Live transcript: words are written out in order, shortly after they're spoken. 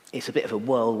it's a bit of a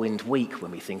whirlwind week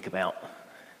when we think about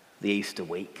the Easter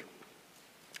week.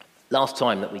 Last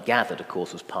time that we gathered, of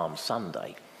course, was Palm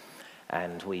Sunday,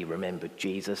 and we remembered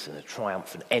Jesus and the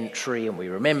triumphant entry, and we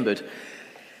remembered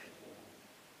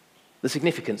the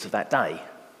significance of that day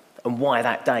and why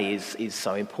that day is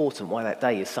so important, why that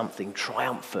day is something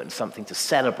triumphant, something to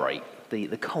celebrate,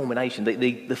 the culmination,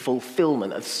 the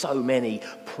fulfillment of so many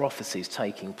prophecies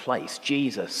taking place.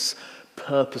 Jesus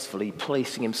purposefully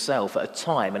placing himself at a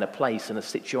time and a place and a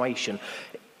situation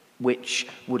which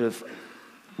would have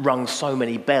rung so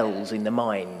many bells in the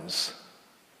minds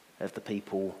of the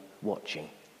people watching.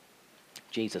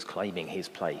 Jesus claiming his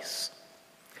place.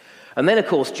 And then, of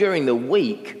course, during the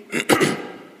week,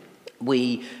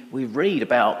 we read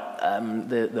about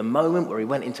the moment where he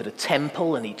went into the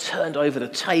temple and he turned over the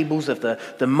tables of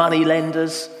the money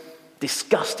lenders,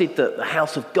 disgusted that the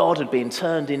house of God had been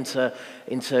turned into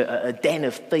a den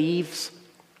of thieves.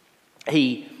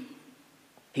 He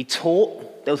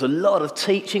taught. There was a lot of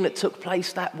teaching that took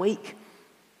place that week.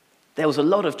 There was a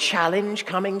lot of challenge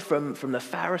coming from the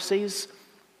Pharisees.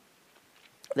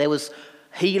 There was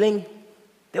healing.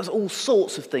 There was all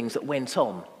sorts of things that went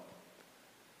on.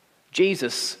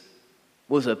 Jesus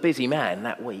was a busy man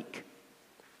that week.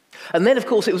 And then, of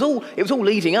course, it was all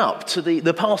leading up to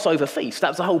the Passover feast. That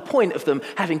was the whole point of them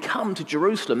having come to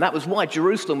Jerusalem. That was why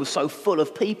Jerusalem was so full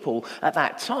of people at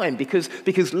that time,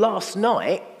 because last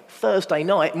night, Thursday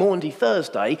night, Maundy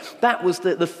Thursday, that was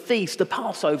the feast, the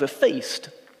Passover feast.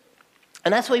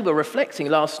 And as we were reflecting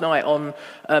last night on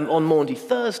Maundy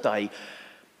Thursday,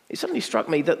 it suddenly struck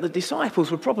me that the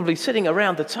disciples were probably sitting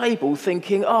around the table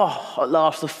thinking, oh, at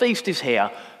last the feast is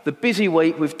here, the busy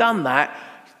week, we've done that,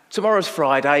 tomorrow's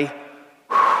Friday,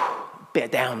 bit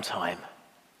of downtime,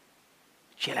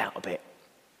 chill out a bit.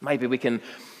 Maybe we can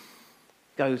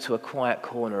go to a quiet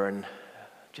corner and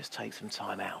just take some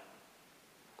time out.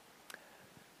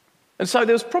 And so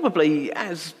there was probably,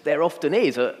 as there often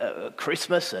is, at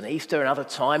Christmas and Easter and other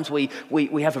times, we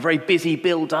have a very busy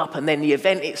build-up, and then the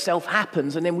event itself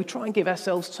happens, and then we try and give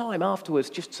ourselves time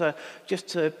afterwards just to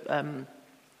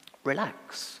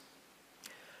relax.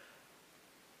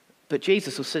 But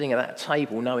Jesus was sitting at that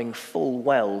table knowing full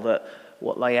well that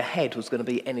what lay ahead was going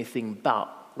to be anything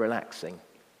but relaxing.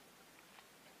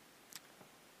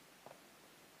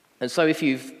 And so if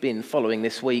you've been following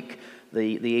this week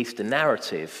the Easter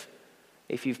narrative,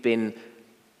 if you've been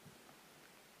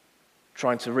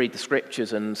trying to read the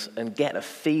scriptures and get a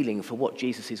feeling for what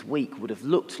Jesus' week would have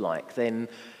looked like, then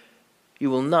you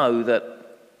will know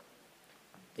that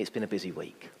it's been a busy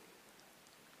week.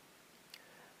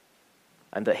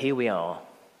 And that here we are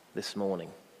this morning.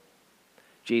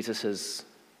 Jesus has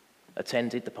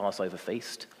attended the Passover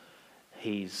feast.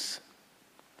 He's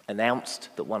announced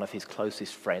that one of his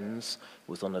closest friends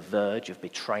was on the verge of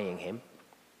betraying him.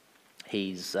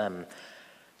 He's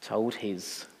told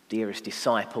his dearest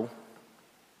disciple,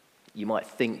 you might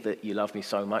think that you love me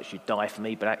so much you'd die for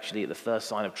me, but actually at the first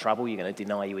sign of trouble you're going to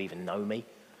deny you even know me.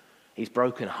 He's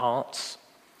broken hearts.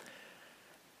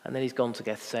 And then he's gone to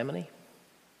Gethsemane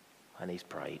and he's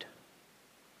prayed.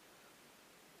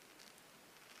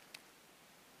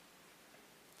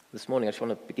 This morning I just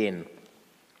want to begin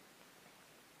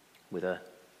with a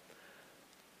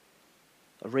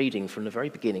reading from the very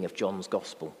beginning of John's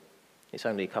Gospel. It's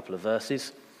only a couple of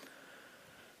verses.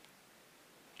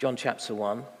 John chapter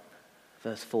 1,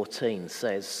 verse 14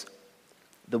 says,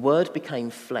 "The Word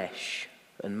became flesh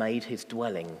and made his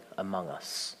dwelling among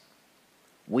us.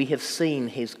 We have seen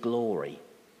his glory,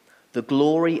 the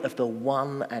glory of the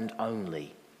one and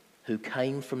only, who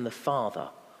came from the Father,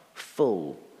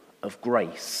 full of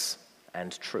grace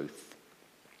and truth."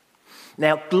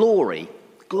 Now, glory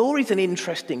is an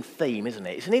interesting theme, isn't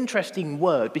it? It's an interesting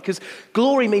word because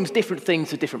glory means different things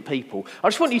to different people. I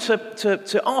just want you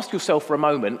to ask yourself for a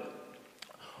moment,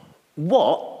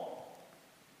 what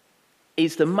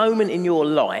is the moment in your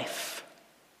life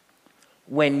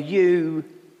when you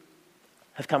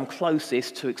have come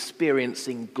closest to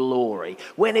experiencing glory?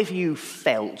 When have you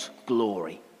felt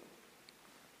glory?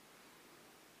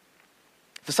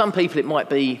 For some people, it might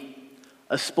be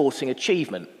a sporting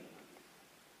achievement.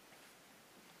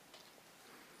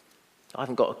 I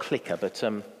haven't got a clicker, but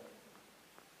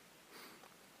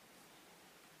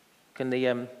can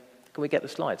we get the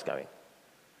slides going?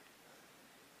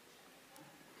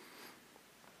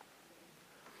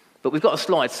 But we've got a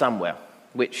slide somewhere,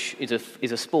 which is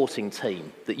a sporting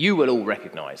team that you will all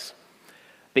recognise,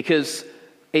 because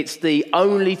it's the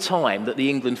only time that the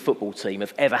England football team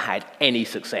have ever had any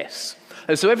success.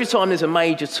 And so every time there's a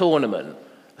major tournament,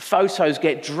 photos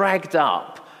get dragged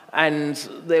up And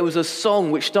there was a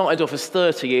song which started off as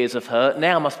 30 years of hurt,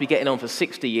 now must be getting on for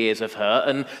 60 years of hurt,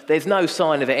 and there's no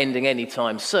sign of it ending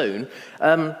anytime soon.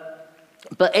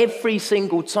 But every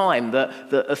single time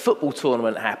that a football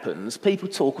tournament happens, people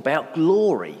talk about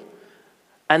glory.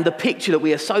 And the picture that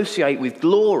we associate with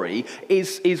glory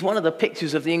is one of the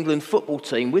pictures of the England football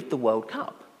team with the World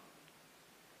Cup.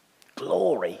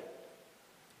 Glory.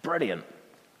 Brilliant.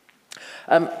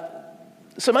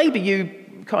 So maybe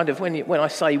you kind of, when I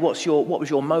say what was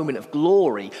your moment of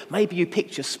glory, maybe you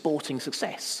picture sporting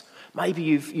success. Maybe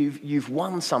you've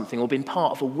won something or been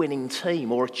part of a winning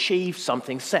team or achieved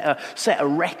something, set a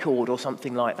record or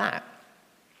something like that.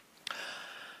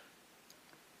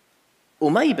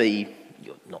 Or maybe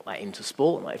you're not that into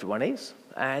sport, not everyone is,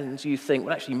 and you think,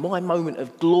 well, actually, my moment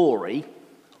of glory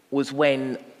was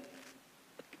when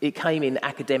it came in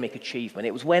academic achievement.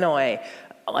 It was when I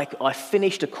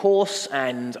finished a course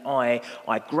and I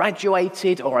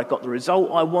graduated, or I got the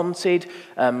result I wanted.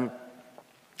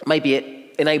 Maybe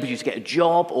it enabled you to get a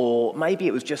job, or maybe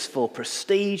it was just for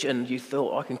prestige and you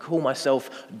thought, I can call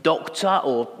myself doctor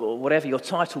or whatever your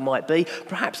title might be.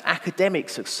 Perhaps academic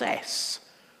success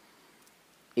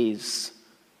is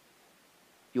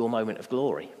your moment of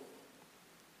glory.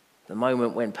 The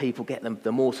moment when people get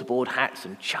the mortarboard hats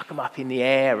and chuck them up in the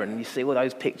air, and you see all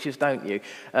those pictures, don't you?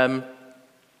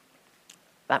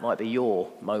 That might be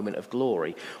your moment of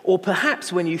glory. Or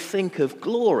perhaps when you think of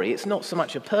glory, it's not so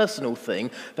much a personal thing.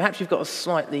 Perhaps you've got a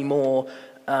slightly more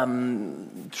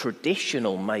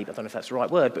traditional, maybe, I don't know if that's the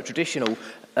right word, but traditional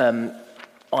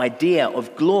idea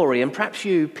of glory. And perhaps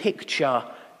you picture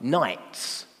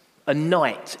knights, a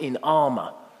knight in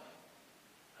armor,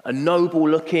 a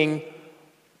noble-looking,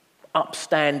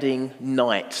 upstanding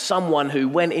knight, someone who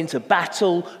went into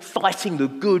battle fighting the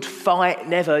good fight.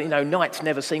 Never, knights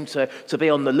never seem to be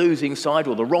on the losing side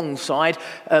or the wrong side.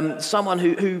 Someone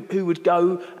who would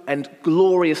go and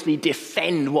gloriously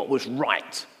defend what was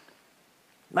right.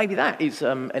 Maybe that is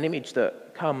an image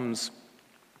that comes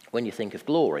when you think of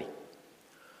glory.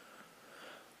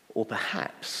 Or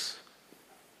perhaps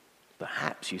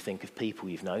you think of people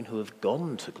you've known who have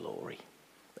gone to glory,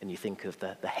 and you think of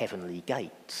the heavenly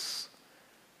gates.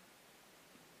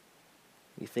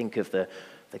 You think of the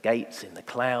gates in the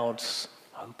clouds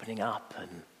opening up,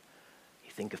 and you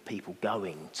think of people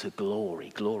going to glory.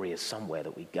 Glory is somewhere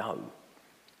that we go.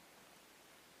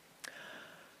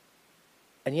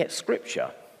 And yet Scripture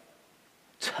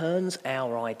turns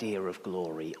our idea of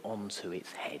glory onto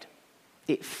its head.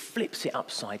 It flips it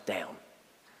upside down.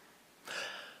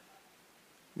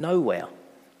 Nowhere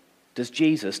does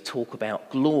Jesus talk about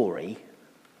glory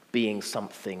being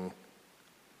something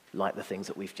like the things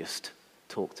that we've just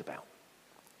talked about.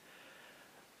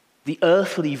 The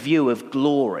earthly view of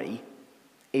glory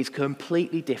is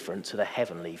completely different to the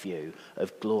heavenly view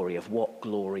of glory, of what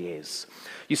glory is.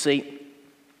 You see,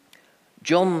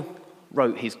 John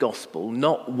wrote his gospel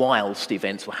not whilst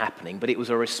events were happening, but it was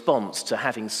a response to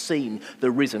having seen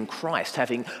the risen Christ,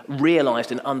 having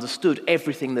realized and understood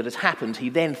everything that had happened. He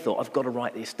then thought, I've got to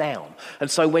write this down.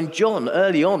 And so when John,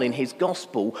 early on in his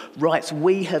gospel, writes,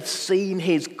 we have seen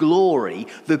his glory,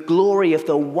 the glory of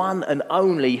the one and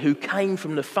only who came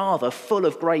from the Father, full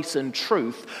of grace and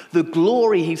truth, the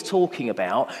glory he's talking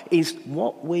about is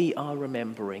what we are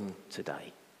remembering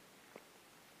today.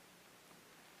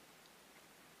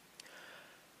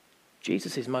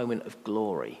 Jesus' moment of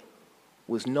glory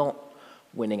was not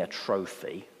winning a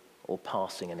trophy or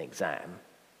passing an exam.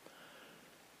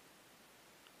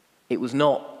 It was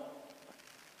not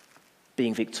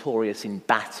being victorious in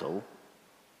battle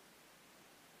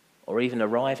or even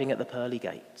arriving at the pearly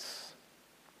gates.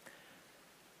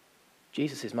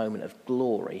 Jesus' moment of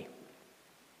glory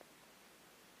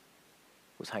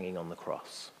was hanging on the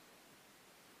cross.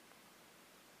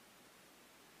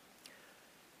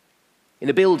 In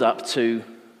the build-up to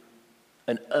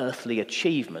an earthly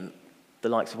achievement, the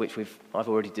likes of which I've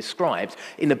already described,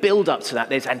 in the build-up to that,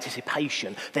 there's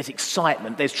anticipation, there's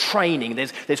excitement, there's training,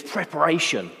 there's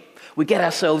preparation. We get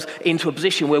ourselves into a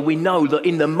position where we know that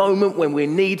in the moment when we're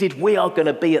needed, we are going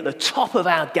to be at the top of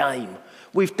our game.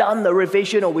 We've done the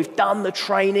revision, or we've done the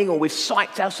training, or we've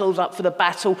psyched ourselves up for the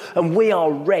battle, and we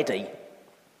are ready.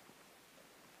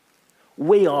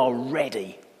 We are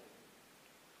ready.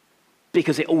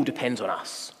 Because it all depends on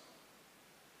us.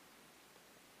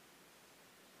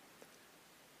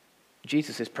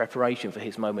 Jesus' preparation for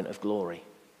his moment of glory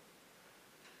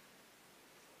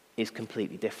is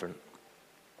completely different.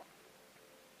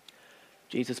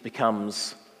 Jesus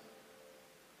becomes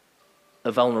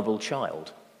a vulnerable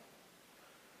child.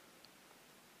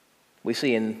 We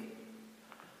see in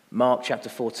Mark chapter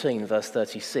 14, verse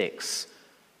 36,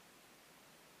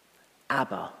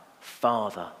 Abba,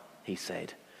 Father, he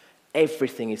said,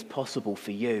 everything is possible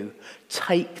for you.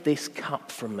 Take this cup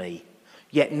from me,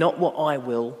 yet not what I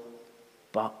will,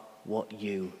 but what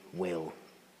you will.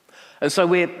 And so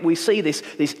we see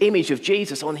this image of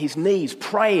Jesus on his knees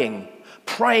praying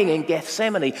in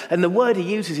Gethsemane. And the word he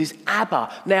uses is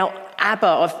Abba. Now,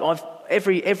 Abba,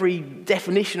 every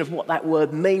definition of what that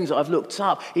word means that I've looked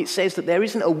up, it says that there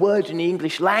isn't a word in the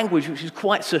English language which is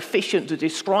quite sufficient to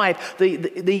describe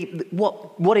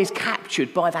what is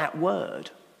captured by that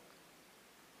word.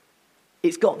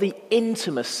 It's got the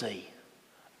intimacy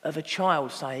of a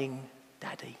child saying,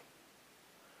 Daddy.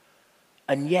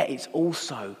 And yet it's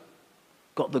also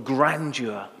got the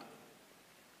grandeur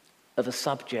of a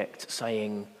subject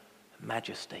saying,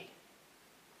 Majesty.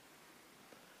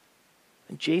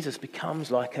 And Jesus becomes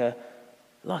like a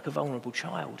vulnerable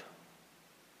child.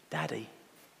 Daddy,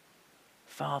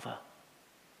 Father,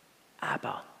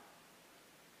 Abba.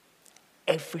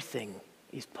 Everything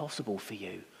is possible for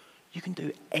you. You can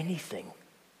do anything.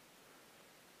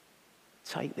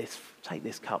 Take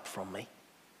this cup from me.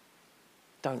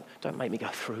 Don't make me go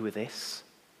through with this.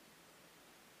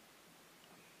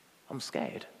 I'm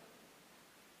scared.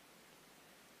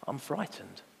 I'm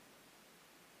frightened.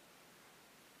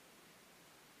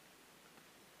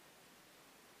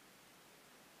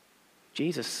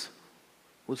 Jesus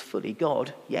was fully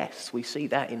God, yes. We see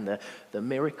that in the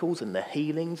miracles and the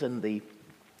healings and the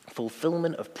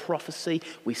fulfillment of prophecy.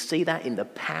 We see that in the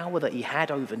power that he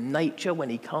had over nature when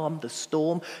he calmed the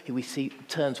storm. We see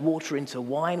turns water into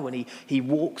wine when he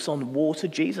walks on water.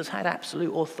 Jesus had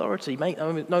absolute authority. Make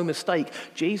no mistake,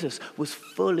 Jesus was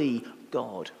fully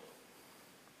God.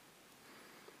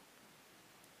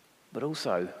 But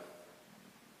also,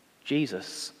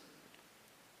 Jesus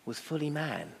was fully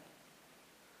man.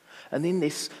 And in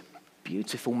this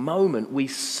beautiful moment, we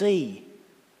see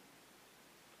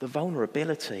the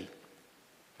vulnerability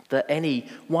that any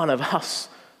one of us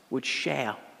would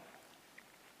share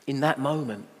in that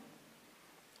moment,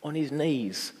 on his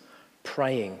knees,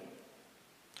 praying,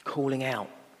 calling out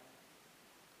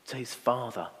to his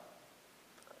Father,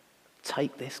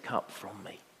 take this cup from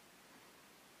me.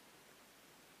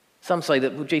 Some say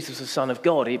that Jesus was the Son of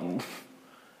God.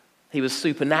 He was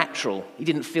supernatural. He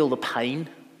didn't feel the pain.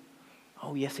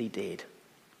 Oh, yes, he did.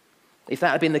 If that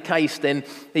had been the case, then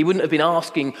he wouldn't have been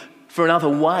asking for another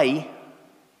way.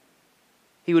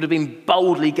 He would have been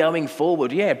boldly going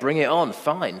forward. Yeah, bring it on,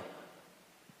 fine.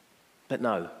 But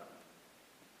no.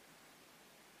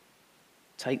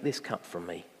 Take this cup from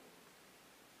me.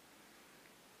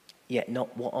 Yet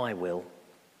not what I will,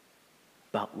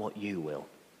 but what you will.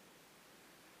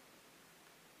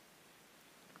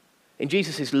 In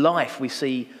Jesus' life, we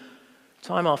see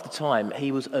time after time,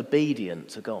 he was obedient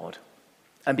to God.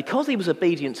 And because he was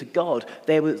obedient to God,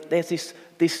 there's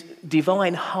this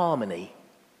divine harmony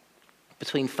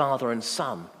between Father and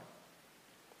Son.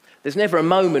 There's never a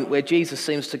moment where Jesus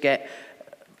seems to get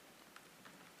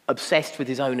obsessed with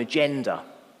his own agenda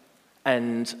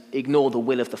and ignore the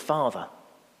will of the Father.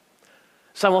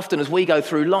 So often as we go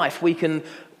through life, we can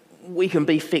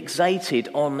be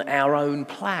fixated on our own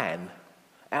plan,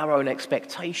 our own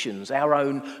expectations, our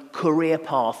own career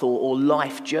path or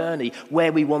life journey,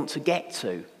 where we want to get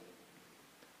to.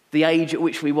 The age at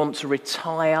which we want to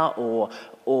retire,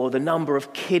 or the number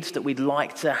of kids that we'd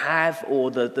like to have,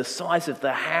 or the size of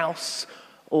the house,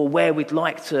 or where we'd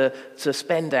like to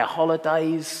spend our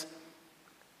holidays.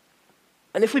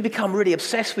 And if we become really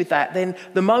obsessed with that, then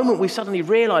the moment we suddenly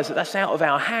realize that that's out of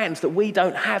our hands, that we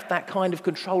don't have that kind of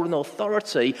control and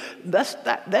authority, that's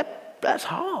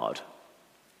hard.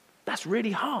 That's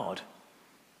really hard.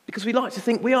 Because we like to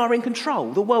think we are in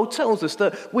control. The world tells us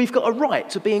that we've got a right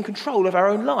to be in control of our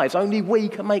own lives. Only we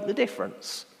can make the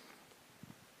difference.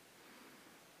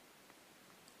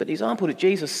 But the example that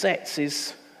Jesus sets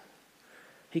is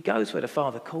he goes where the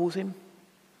Father calls him.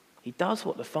 He does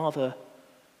what the Father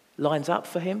lines up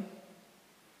for him.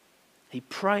 He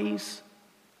prays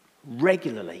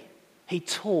regularly. He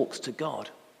talks to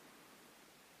God.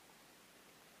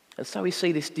 And so we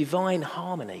see this divine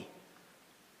harmony,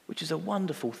 which is a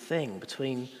wonderful thing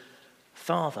between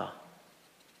Father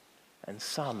and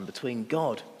Son, between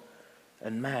God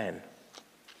and man.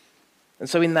 And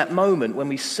so in that moment when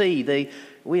we see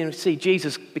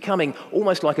Jesus becoming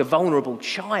almost like a vulnerable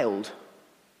child,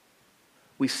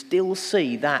 we still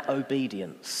see that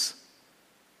obedience,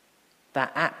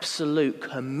 that absolute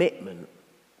commitment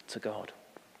to God.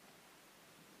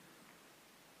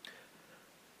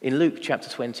 In Luke chapter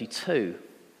 22,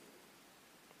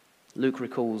 Luke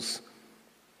recalls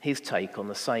his take on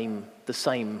the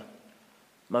same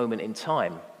moment in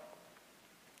time.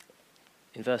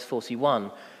 In verse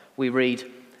 41, we read,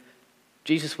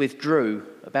 Jesus withdrew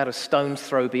about a stone's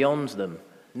throw beyond them,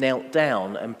 knelt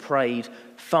down and prayed,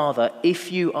 "Father,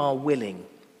 if you are willing,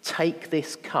 take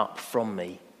this cup from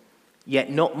me. Yet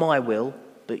not my will,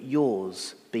 but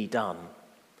yours be done."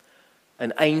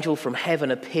 An angel from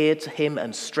heaven appeared to him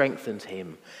and strengthened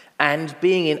him. And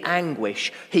being in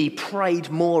anguish, he prayed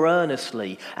more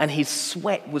earnestly, and his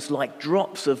sweat was like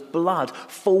drops of blood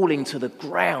falling to the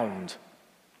ground.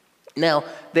 Now,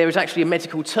 there is actually a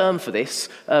medical term for this.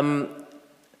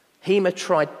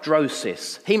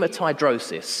 Hematidrosis.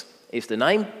 Hematidrosis is the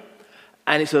name.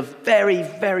 And it's a very,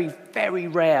 very, very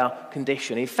rare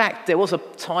condition. In fact, there was a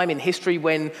time in history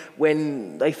when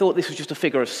they thought this was just a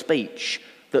figure of speech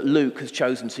that Luke has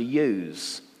chosen to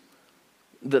use,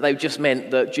 that they just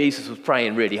meant that Jesus was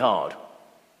praying really hard.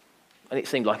 And it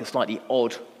seemed like a slightly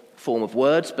odd form of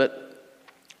words, but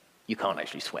you can't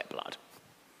actually sweat blood.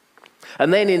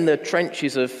 And then in the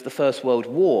trenches of the First World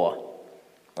War,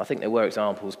 I think there were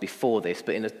examples before this,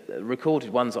 but in the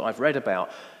recorded ones that I've read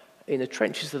about, in the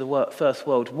trenches of the First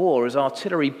World War, as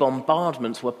artillery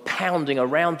bombardments were pounding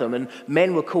around them and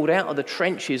men were called out of the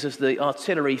trenches as the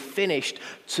artillery finished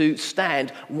to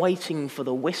stand waiting for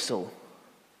the whistle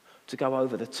to go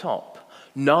over the top,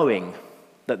 knowing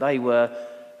that they were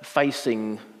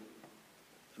facing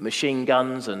machine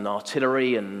guns and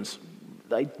artillery, and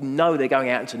they know they're going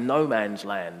out into no man's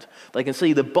land. They can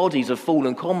see the bodies of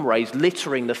fallen comrades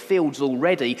littering the fields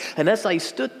already, and as they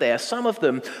stood there, some of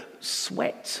them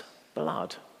sweat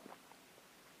blood.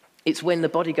 It's when the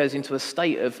body goes into a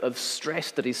state of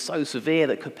stress that is so severe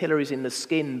that capillaries in the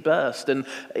skin burst, and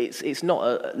it's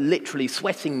not literally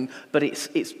sweating, but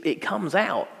it comes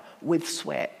out with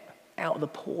sweat out of the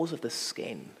pores of the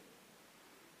skin.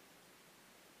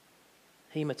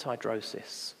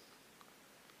 Hematidrosis.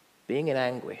 Being in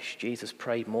anguish, Jesus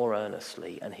prayed more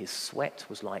earnestly, and his sweat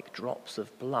was like drops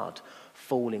of blood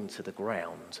falling to the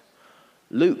ground.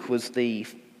 Luke was the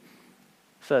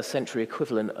first century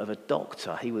equivalent of a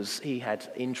doctor. He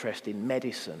had interest in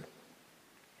medicine.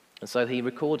 And so he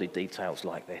recorded details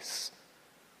like this.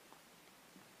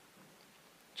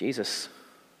 Jesus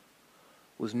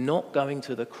was not going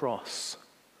to the cross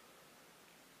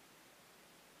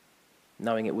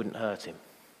knowing it wouldn't hurt him.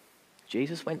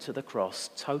 Jesus went to the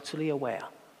cross totally aware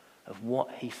of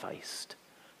what he faced.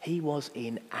 He was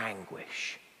in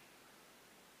anguish,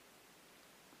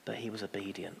 but he was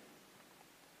obedient.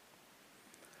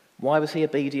 Why was he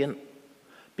obedient?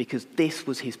 Because this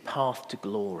was his path to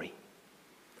glory.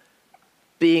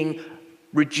 Being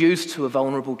reduced to a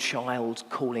vulnerable child,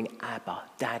 calling Abba,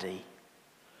 Daddy.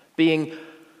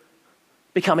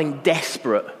 Becoming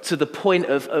desperate to the point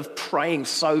of praying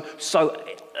so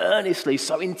earnestly,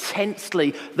 so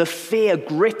intensely, the fear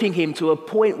gripping him to a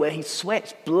point where he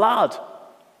sweats blood.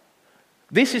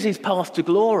 This is his path to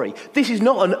glory. This is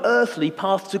not an earthly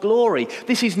path to glory.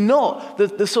 This is not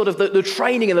the sort of the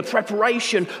training and the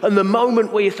preparation and the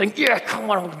moment where you think, yeah, come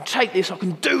on, I can take this, I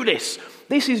can do this.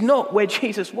 This is not where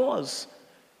Jesus was.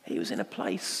 He was in a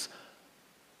place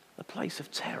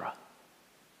of terror.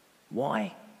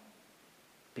 Why?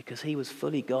 Because he was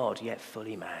fully God, yet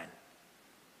fully man.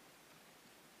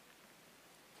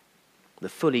 The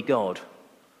fully God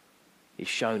is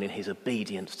shown in his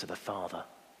obedience to the Father.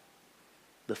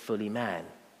 The fully man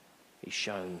is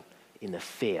shown in the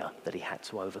fear that he had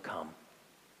to overcome.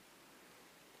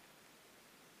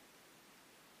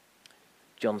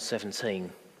 John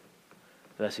 17,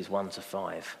 verses 1 to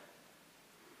 5.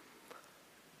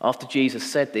 After Jesus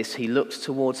said this, he looked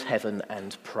towards heaven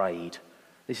and prayed.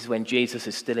 This is when Jesus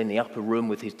is still in the upper room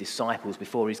with his disciples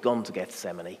before he's gone to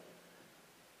Gethsemane.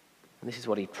 And this is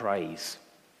what he prays.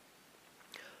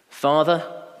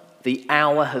 Father, the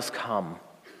hour has come.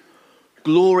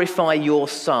 Glorify your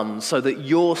Son, so that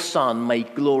your Son may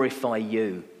glorify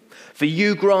you. For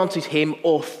you granted him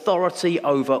authority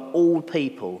over all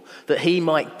people, that he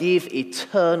might give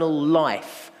eternal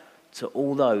life to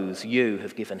all those you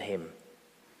have given him.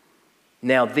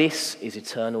 Now this is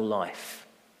eternal life,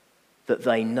 that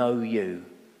they know you,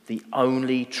 the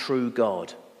only true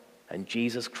God, and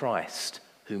Jesus Christ,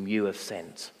 whom you have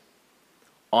sent.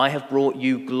 I have brought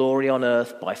you glory on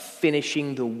earth by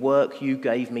finishing the work you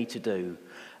gave me to do.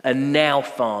 And now,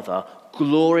 Father,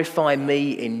 glorify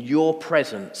me in your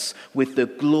presence with the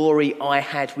glory I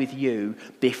had with you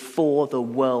before the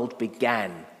world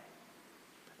began.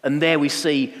 And there we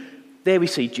see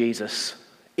Jesus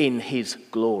in his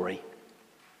glory.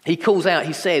 He calls out,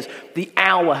 he says, the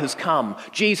hour has come.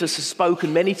 Jesus has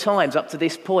spoken many times up to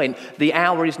this point, the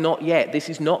hour is not yet, this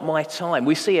is not my time.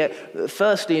 We see it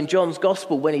firstly in John's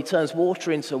Gospel when he turns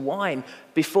water into wine.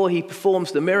 Before he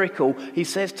performs the miracle, he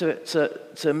says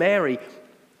to Mary,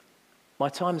 My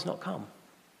time's not come.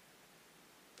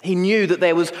 He knew that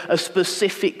there was a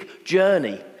specific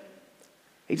journey.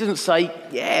 He doesn't say,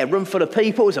 yeah, room full of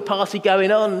people, there's a party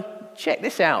going on, check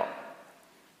this out.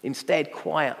 Instead,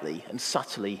 quietly and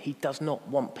subtly, he does not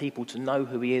want people to know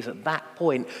who he is at that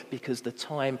point because the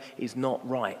time is not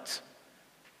right.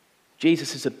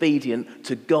 Jesus is obedient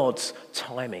to God's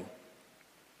timing.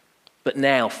 But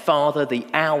now, Father, the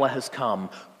hour has come.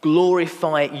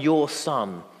 Glorify your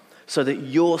Son, so that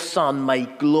your Son may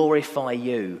glorify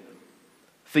you.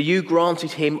 For you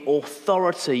granted him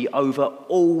authority over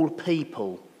all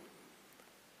people.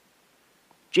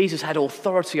 Jesus had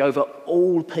authority over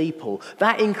all people.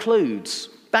 That includes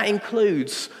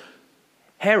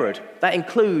Herod. That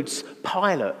includes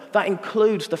Pilate. That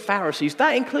includes the Pharisees.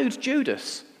 That includes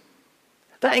Judas.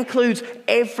 That includes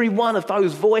every one of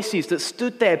those voices that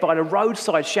stood there by the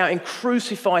roadside shouting,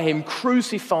 crucify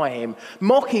him,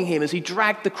 mocking him as he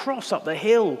dragged the cross up the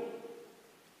hill.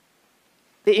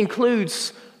 It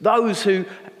includes those who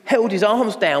held his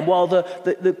arms down while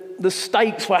the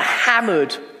stakes were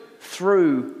hammered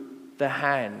through the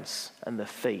hands and the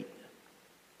feet.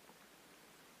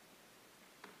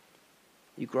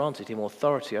 You granted him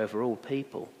authority over all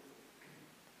people.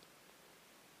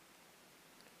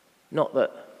 Not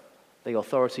that the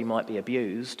authority might be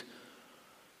abused,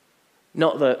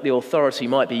 not that the authority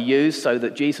might be used so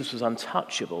that Jesus was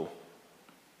untouchable,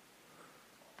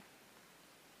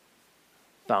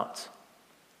 but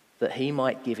that he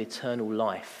might give eternal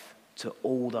life to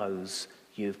all those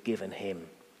you've given him.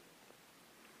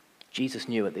 Jesus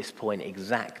knew at this point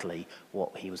exactly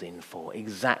what he was in for,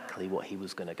 exactly what he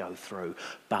was going to go through,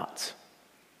 but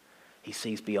he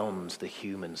sees beyond the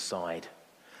human side.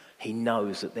 He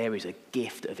knows that there is a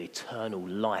gift of eternal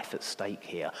life at stake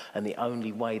here, and the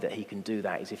only way that he can do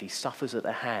that is if he suffers at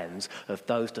the hands of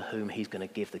those to whom he's going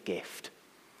to give the gift.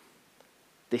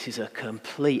 This is a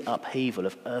complete upheaval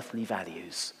of earthly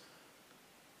values.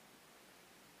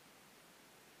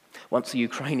 Once the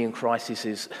Ukrainian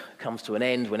crisis comes to an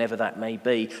end, whenever that may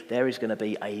be, there is going to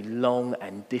be a long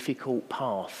and difficult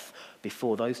path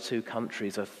before those two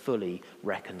countries are fully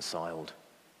reconciled.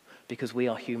 Because we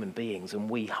are human beings and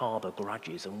we harbour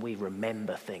grudges and we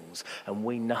remember things and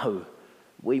we know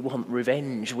we want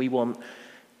revenge. We want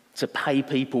to pay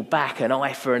people back, an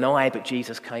eye for an eye. But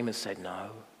Jesus came and said,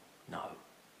 no.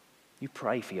 You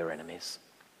pray for your enemies.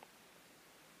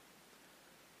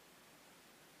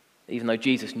 Even though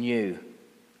Jesus knew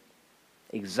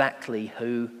exactly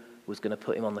who was going to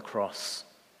put him on the cross,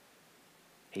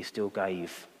 he still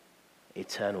gave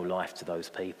eternal life to those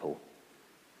people.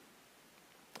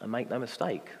 And make no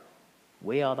mistake,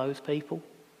 we are those people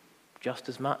just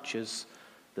as much as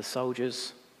the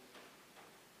soldiers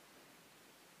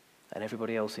and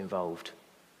everybody else involved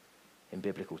in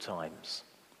biblical times.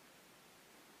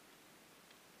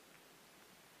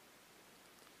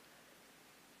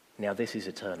 Now this is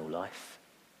eternal life,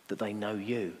 that they know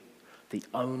you, the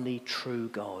only true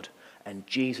God, and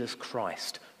Jesus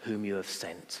Christ, whom you have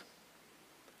sent.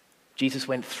 Jesus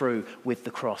went through with the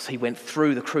cross. He went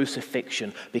through the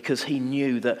crucifixion because he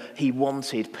knew that he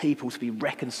wanted people to be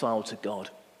reconciled to God.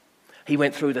 He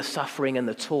went through the suffering and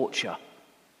the torture.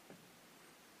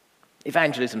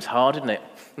 Evangelism's hard, isn't it?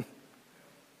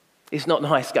 It's not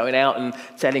nice going out and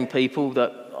telling people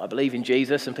that I believe in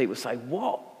Jesus and people say,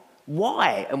 what?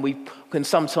 Why? And we can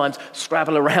sometimes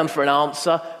scrabble around for an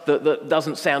answer that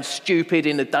doesn't sound stupid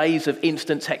in the days of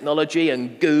instant technology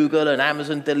and Google and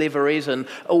Amazon deliveries and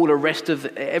all the rest of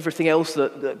everything else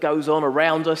that goes on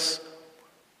around us.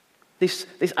 This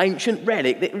ancient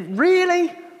relic, really?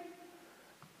 I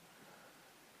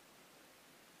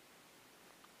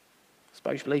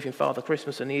suppose you believe in Father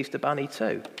Christmas and the Easter Bunny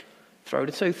too. Throw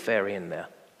the tooth fairy in there.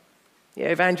 Yeah,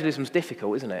 evangelism's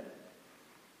difficult, isn't it?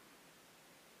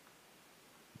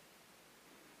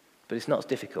 But it's not as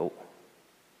difficult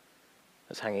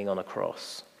as hanging on a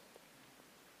cross.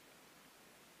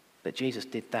 But Jesus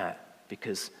did that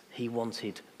because he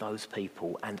wanted those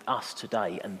people and us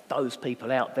today and those people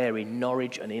out there in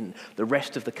Norwich and in the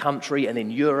rest of the country and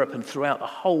in Europe and throughout the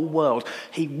whole world.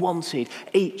 He wanted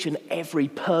each and every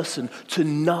person to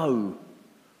know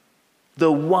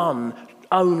the one,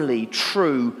 only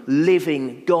true,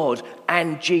 living God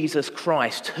and Jesus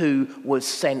Christ who was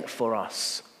sent for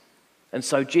us. And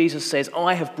so Jesus says,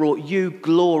 I have brought you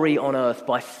glory on earth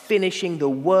by finishing the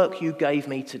work you gave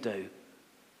me to do.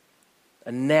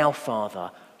 And now, Father,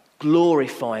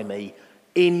 glorify me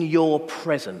in your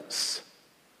presence.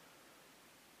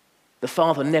 The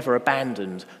Father never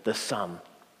abandoned the Son.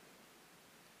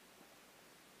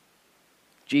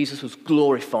 Jesus was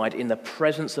glorified in the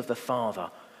presence of the Father.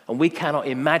 And we cannot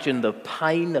imagine the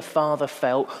pain the Father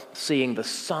felt seeing the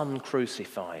Son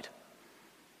crucified.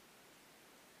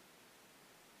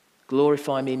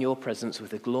 Glorify me in your presence with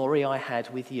the glory I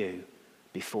had with you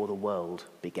before the world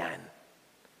began.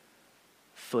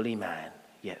 Fully man,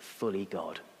 yet fully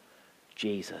God.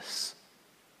 Jesus,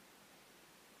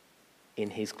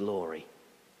 in his glory,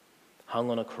 hung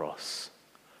on a cross,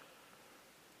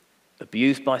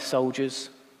 abused by soldiers,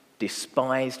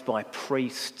 despised by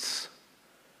priests,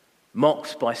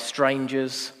 mocked by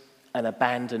strangers, and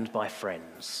abandoned by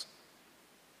friends.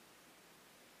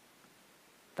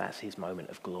 That's his moment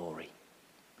of glory.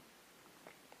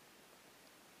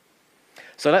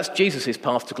 So that's Jesus'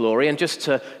 path to glory. And just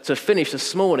to finish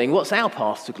this morning, what's our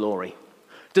path to glory?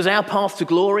 Does our path to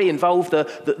glory involve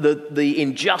the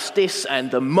injustice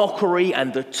and the mockery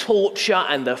and the torture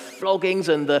and the floggings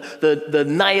and the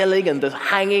nailing and the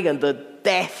hanging and the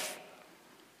death?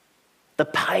 The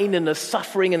pain and the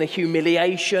suffering and the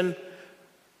humiliation?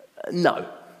 No.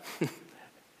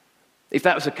 If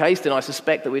that was the case, then I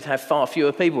suspect that we'd have far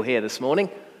fewer people here this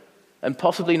morning, and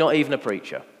possibly not even a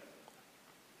preacher.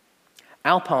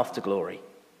 Our path to glory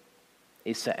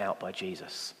is set out by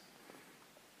Jesus.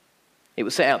 It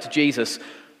was set out to Jesus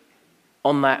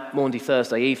on that Maundy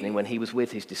Thursday evening when he was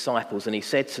with his disciples, and he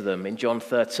said to them in John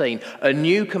 13, "A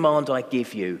new command I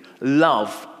give you,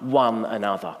 love one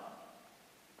another."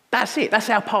 That's it. That's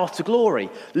our path to glory.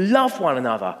 Love one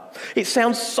another. It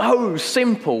sounds so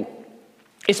simple,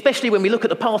 especially when we look at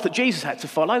the path that Jesus had to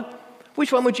follow.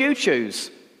 Which one would you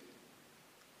choose?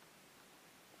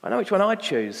 I know which one I'd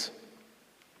choose.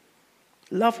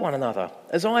 Love one another.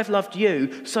 As I've loved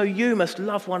you, so you must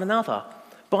love one another.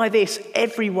 By this,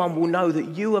 everyone will know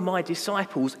that you are my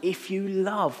disciples if you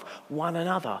love one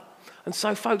another. And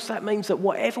so, folks, that means that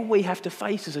whatever we have to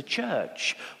face as a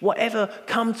church, whatever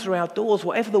comes through our doors,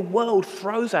 whatever the world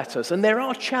throws at us, and there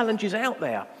are challenges out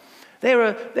there. There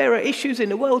are issues in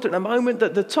the world at the moment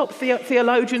that the top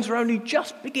theologians are only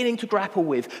just beginning to grapple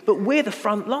with, but we're the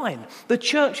front line. The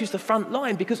church is the front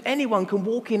line because anyone can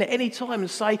walk in at any time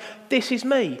and say, "This is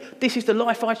me. This is the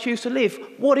life I choose to live.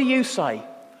 What do you say?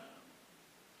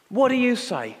 What do you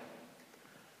say?"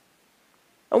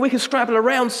 And we can scrabble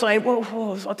around saying, well,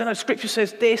 I don't know, Scripture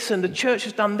says this, and the church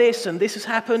has done this, and this has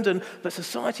happened, but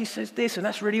society says this, and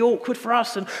that's really awkward for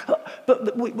us.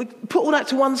 But we put all that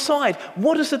to one side.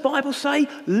 What does the Bible say?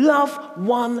 Love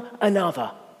one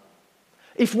another.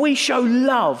 If we show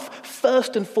love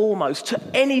first and foremost to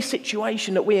any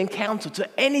situation that we encounter, to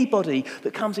anybody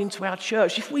that comes into our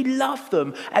church, if we love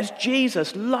them as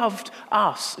Jesus loved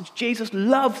us, as Jesus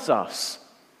loves us,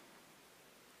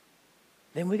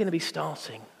 then we're going to be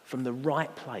starting from the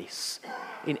right place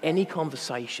in any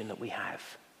conversation that we have.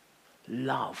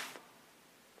 Love.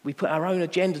 We put our own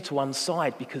agenda to one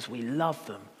side because we love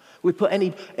them. We put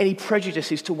any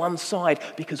prejudices to one side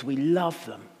because we love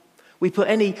them. We put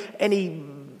any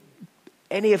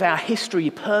of our history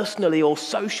personally or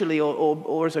socially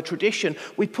or as a tradition,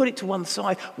 we put it to one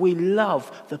side. We love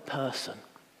the person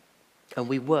and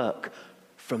we work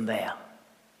from there.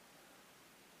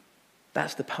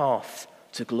 That's the path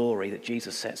to glory that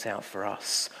Jesus sets out for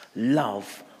us.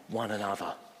 Love one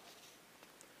another.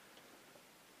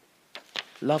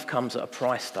 Love comes at a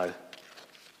price, though.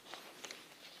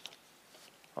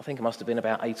 I think I must have been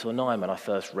about 8 or 9 when I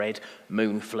first read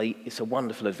Moonfleet. It's a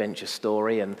wonderful adventure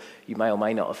story, and you may or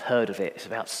may not have heard of it. It's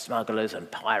about smugglers and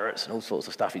pirates and all sorts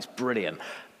of stuff. It's brilliant.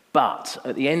 But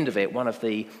at the end of it, one of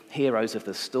the heroes of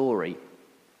the story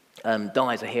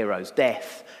dies a hero's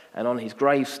death, and on his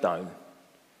gravestone,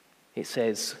 it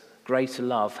says, "Greater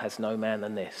love has no man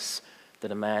than this, that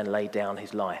a man lay down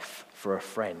his life for a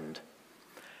friend."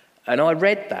 And I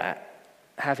read that,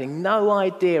 having no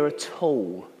idea at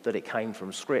all that it came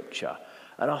from Scripture.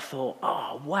 And I thought,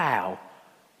 oh, wow,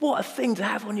 what a thing to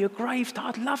have on your gravestone.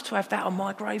 I'd love to have that on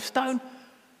my gravestone.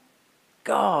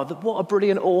 God, what a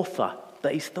brilliant author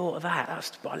that he's thought of that.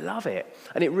 I love it.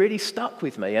 And it really stuck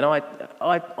with me, and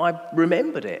I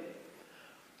remembered it.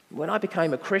 When I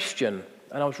became a Christian,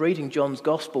 and I was reading John's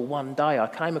Gospel one day, I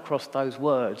came across those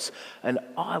words, and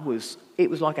it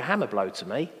was like a hammer blow to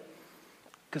me,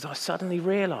 because I suddenly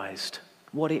realised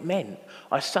what it meant.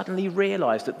 I suddenly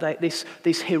realised that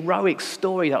this heroic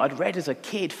story that I'd read as a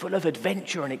kid, full of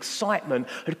adventure and excitement,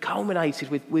 had culminated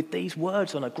with these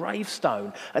words on a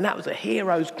gravestone, and that was a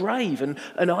hero's grave. And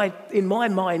in my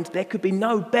mind, there could be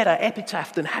no better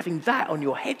epitaph than having that on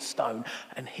your headstone.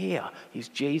 And here is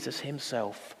Jesus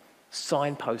himself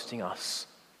signposting us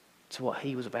to what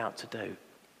he was about to do.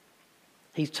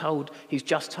 He's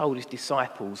just told his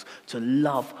disciples to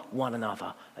love one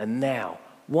another. And now,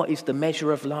 what is the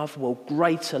measure of love? Well,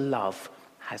 greater love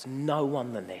has no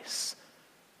one than this,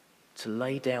 to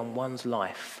lay down one's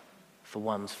life for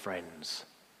one's friends.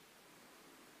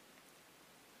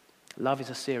 Love is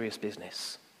a serious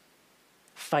business.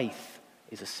 Faith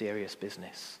is a serious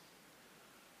business.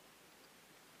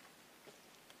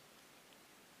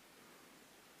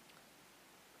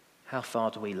 How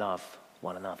far do we love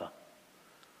one another?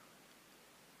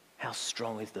 How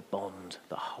strong is the bond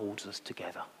that holds us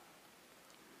together?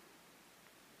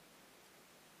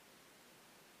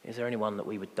 Is there anyone that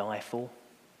we would die for?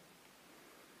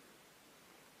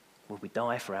 Would we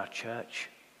die for our church?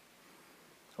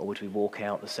 Or would we walk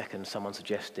out the second someone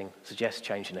suggests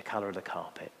changing the colour of the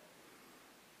carpet?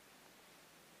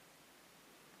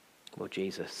 Well,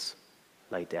 Jesus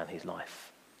laid down his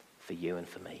life for you and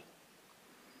for me.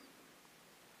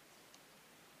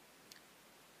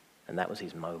 And that was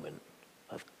his moment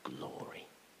of glory.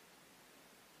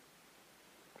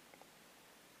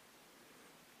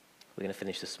 We're going to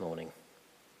finish this morning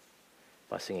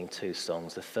by singing two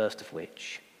songs, the first of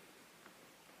which,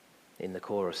 in the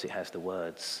chorus, it has the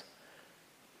words,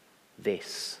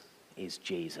 "This is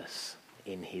Jesus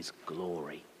in his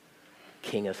glory,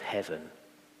 King of heaven,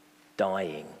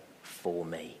 dying for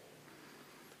me."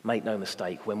 Make no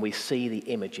mistake, when we see the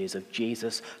images of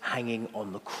Jesus hanging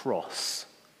on the cross,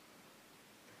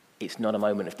 it's not a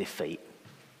moment of defeat.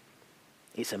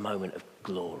 It's a moment of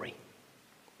glory.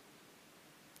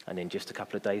 And in just a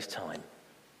couple of days' time,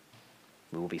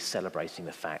 we will be celebrating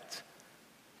the fact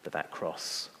that that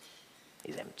cross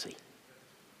is empty.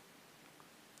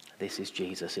 This is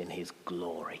Jesus in his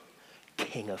glory,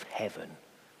 King of heaven,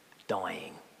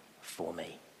 dying for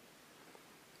me.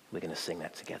 We're going to sing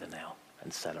that together now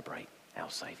and celebrate our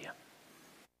Saviour.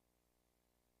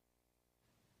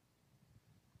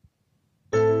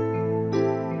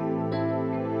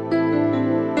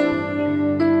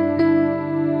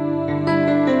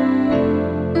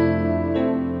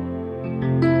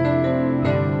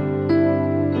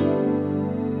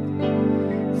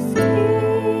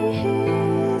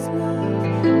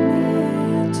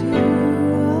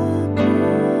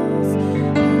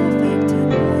 Perfect and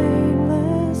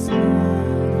blameless life,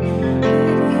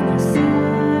 living a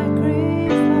sacrifice.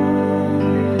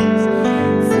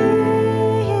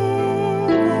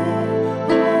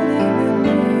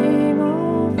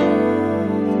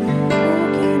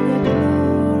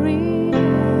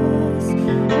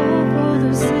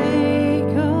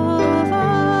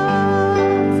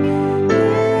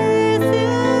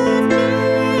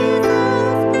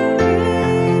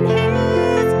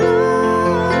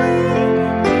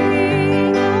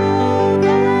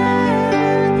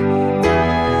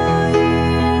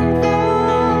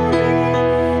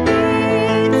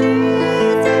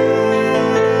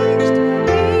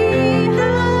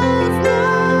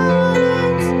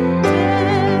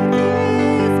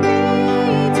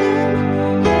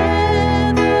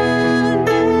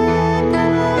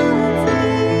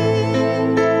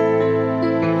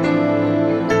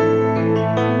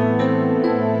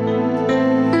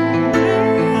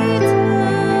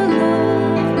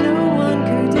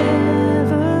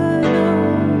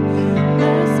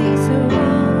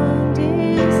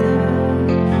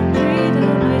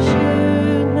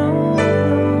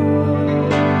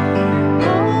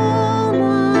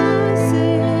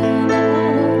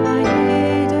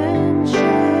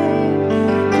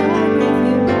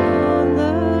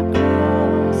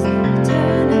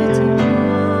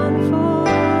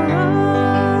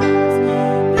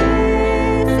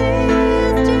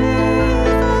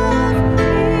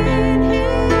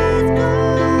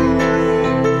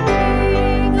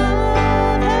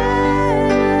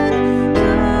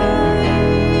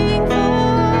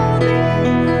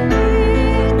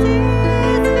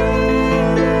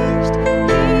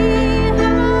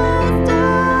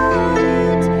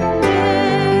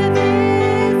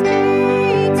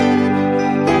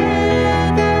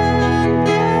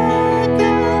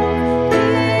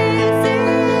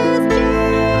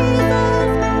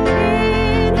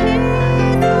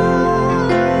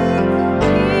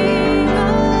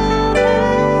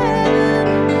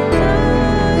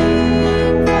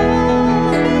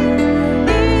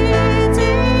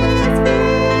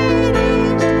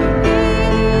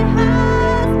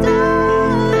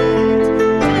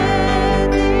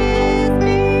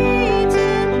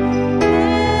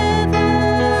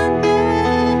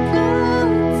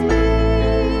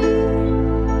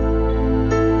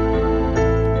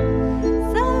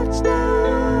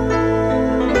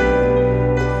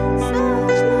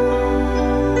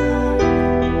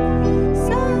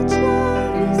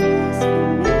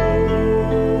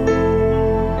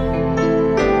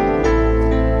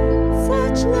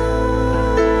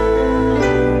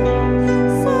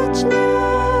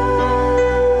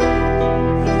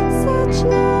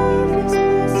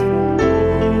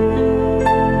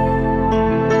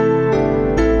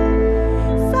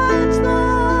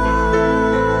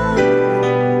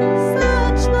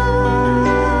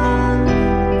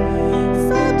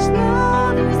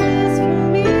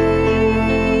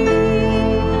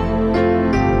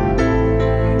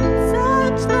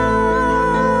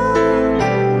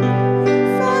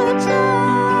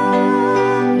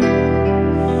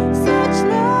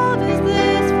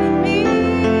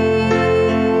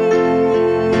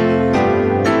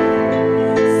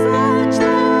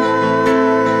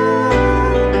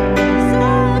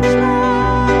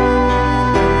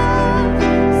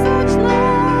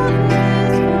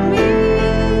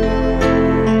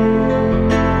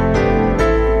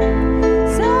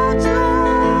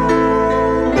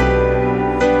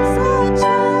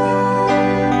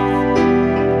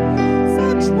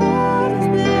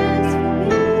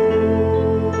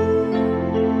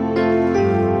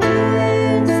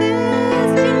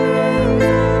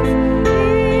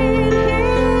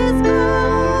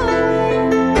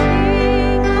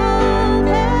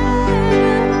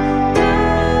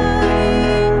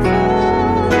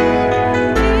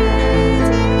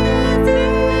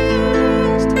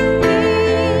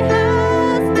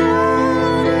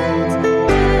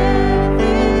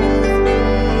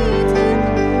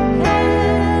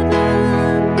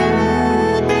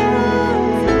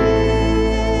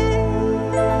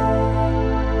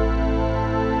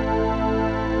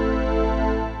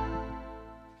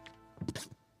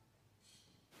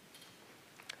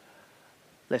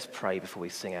 Let's pray before we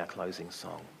sing our closing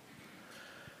song.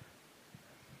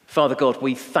 Father God,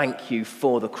 we thank you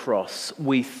for the cross.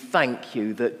 We thank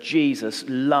you that Jesus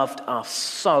loved us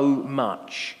so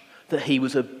much that he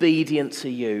was obedient to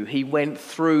you. He went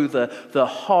through the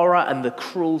horror and the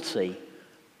cruelty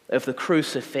of the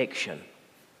crucifixion.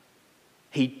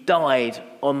 He died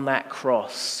on that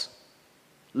cross,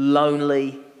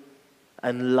 lonely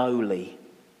and lowly,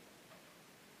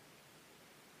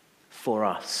 for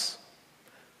us.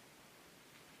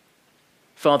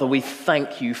 Father, we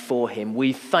thank you for him.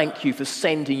 We thank you for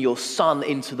sending your Son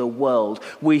into the world.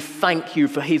 We thank you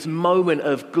for his moment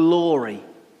of glory.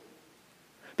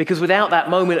 Because without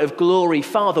that moment of glory,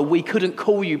 Father, we couldn't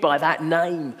call you by that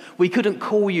name. We couldn't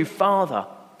call you Father.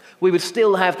 We would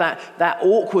still have that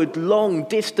awkward, long,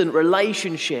 distant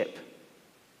relationship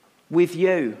with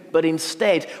you. But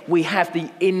instead, we have the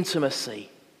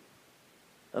intimacy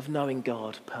of knowing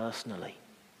God personally.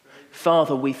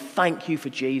 Father, we thank you for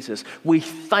Jesus. We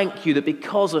thank you that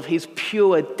because of his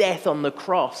pure death on the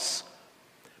cross,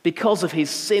 because of his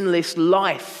sinless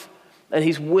life and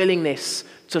his willingness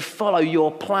to follow your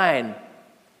plan,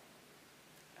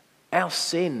 our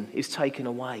sin is taken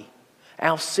away.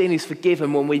 Our sin is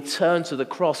forgiven when we turn to the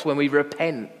cross, when we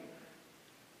repent.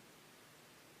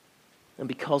 And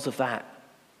because of that,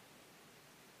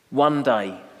 one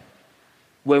day,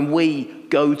 when we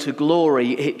go to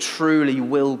glory, it truly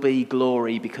will be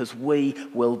glory because we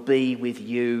will be with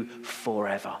you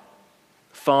forever.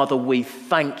 Father, we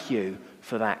thank you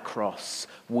for that cross.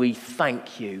 We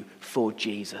thank you for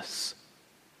Jesus.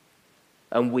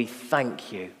 And we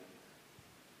thank you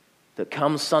that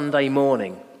come Sunday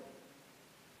morning,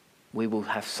 we will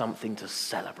have something to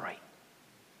celebrate.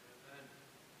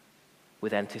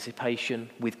 With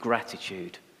anticipation, with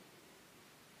gratitude,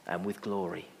 and with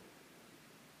glory.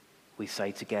 We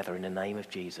say together in the name of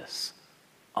Jesus,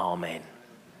 Amen.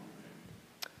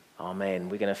 Amen.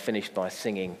 We're going to finish by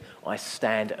singing, I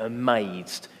stand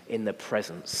amazed in the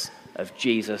presence of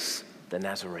Jesus the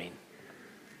Nazarene.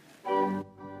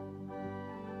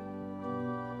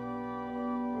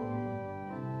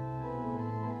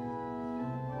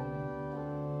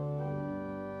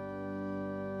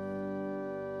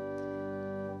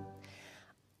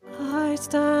 I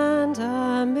stand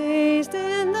amazed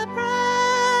in the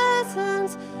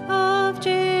presence of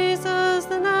Jesus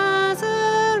the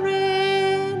Nazarene,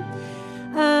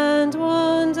 and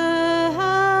wonder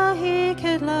how he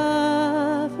could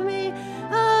love me,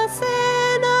 a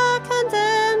sinner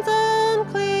condemned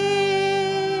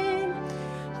unclean.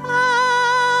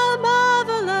 How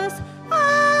marvelous,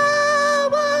 how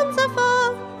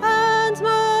wonderful, and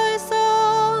my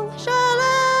song shall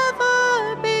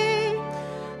ever be.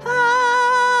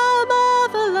 How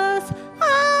marvelous,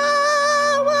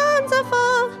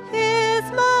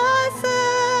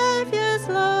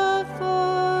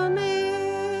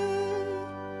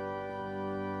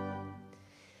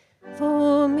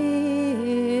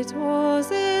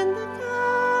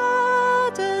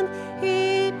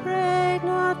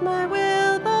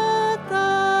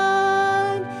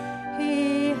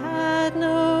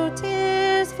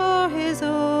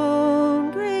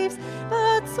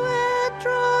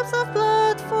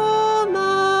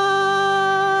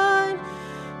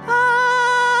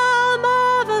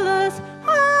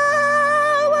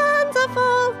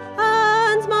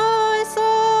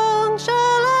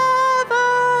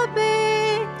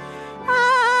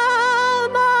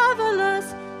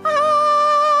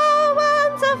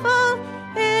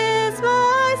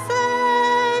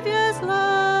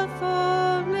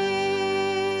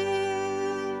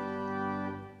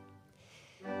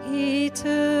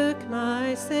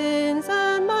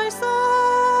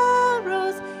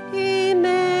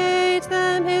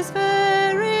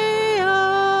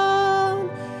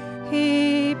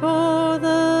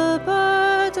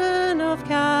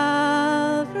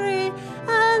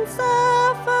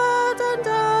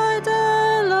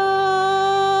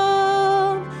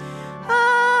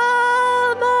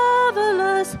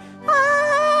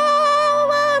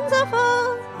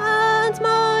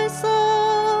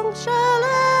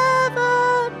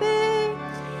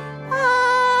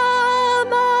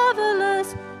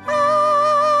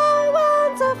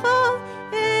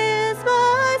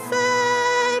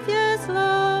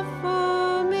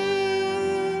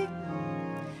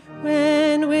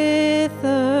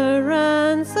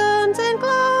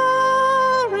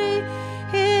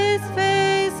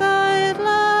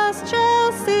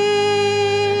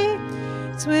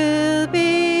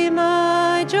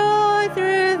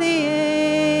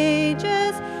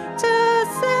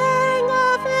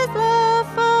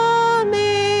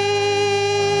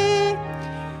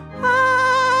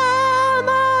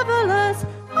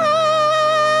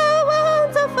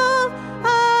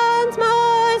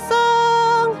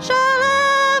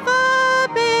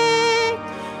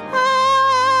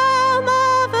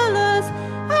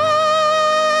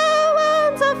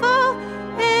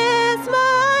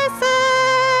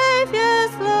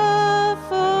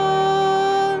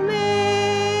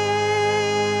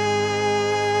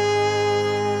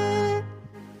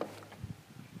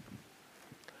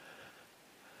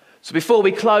 So before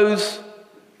we close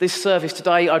this service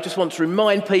today, I just want to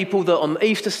remind people that on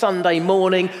Easter Sunday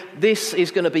morning, this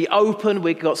is going to be open.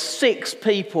 We've got 6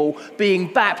 people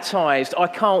being baptised. I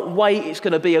can't wait. It's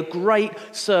going to be a great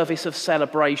service of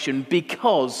celebration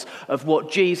because of what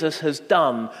Jesus has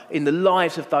done in the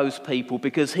lives of those people,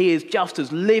 because he is just as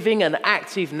living and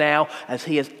active now as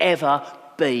he has ever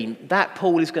been. That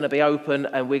pool is going to be open,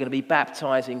 and we're going to be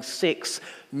baptising 6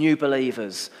 new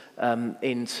believers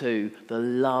into the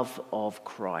love of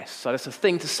Christ. So that's a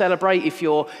thing to celebrate. If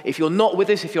you're not with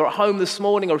us, if you're at home this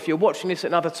morning, or if you're watching this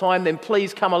at another time, then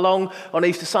please come along on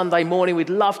Easter Sunday morning. We'd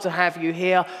love to have you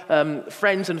here.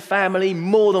 Friends and family,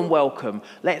 more than welcome.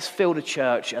 Let's fill the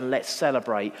church and let's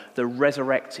celebrate the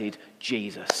resurrected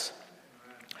Jesus.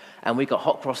 And we've got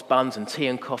hot cross buns and tea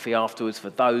and coffee afterwards for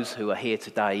those who are here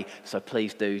today. So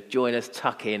please do join us,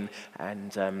 tuck in.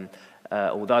 And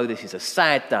although this is a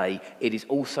sad day, it is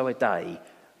also a day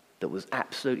that was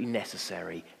absolutely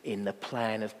necessary in the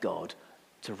plan of God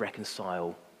to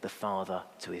reconcile the Father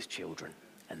to his children.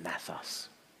 And that's us.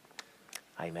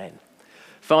 Amen.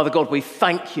 Father God, we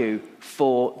thank you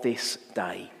for this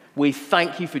day. We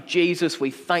thank you for Jesus,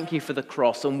 we thank you for the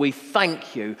cross, and we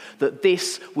thank you that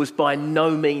this was by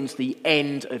no means the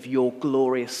end of your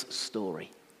glorious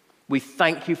story. We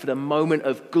thank you for the moment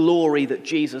of glory that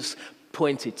Jesus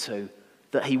pointed to,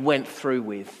 that he went through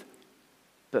with.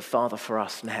 But Father, for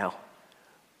us now,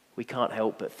 we can't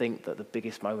help but think that the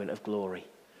biggest moment of glory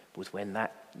was when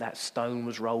that stone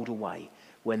was rolled away,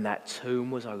 when that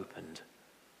tomb was opened,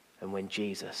 and when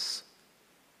Jesus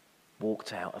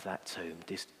walked out of that tomb,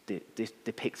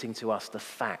 depicting to us the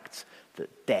fact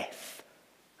that death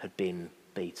had been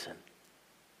beaten,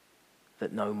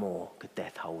 that no more could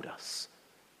death hold us,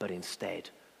 but instead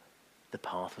the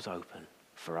path was open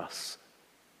for us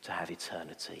to have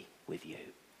eternity with you.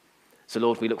 So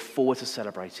Lord, we look forward to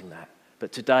celebrating that.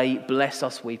 But today, bless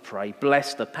us, we pray.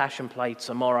 Bless the Passion Play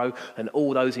tomorrow and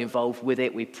all those involved with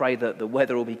it. We pray that the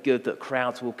weather will be good, that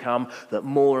crowds will come, that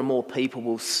more and more people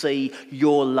will see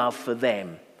your love for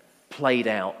them played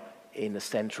out in the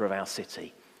centre of our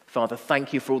city. Father,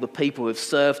 thank you for all the people who have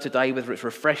served today, whether it's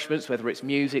refreshments, whether it's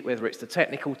music, whether it's the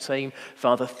technical team.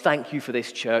 Father, thank you for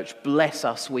this church. Bless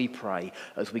us, we pray,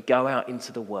 as we go out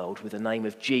into the world with the name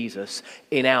of Jesus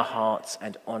in our hearts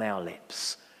and on our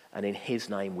lips. And in his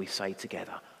name we say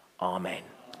together, Amen.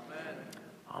 Amen.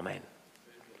 Amen.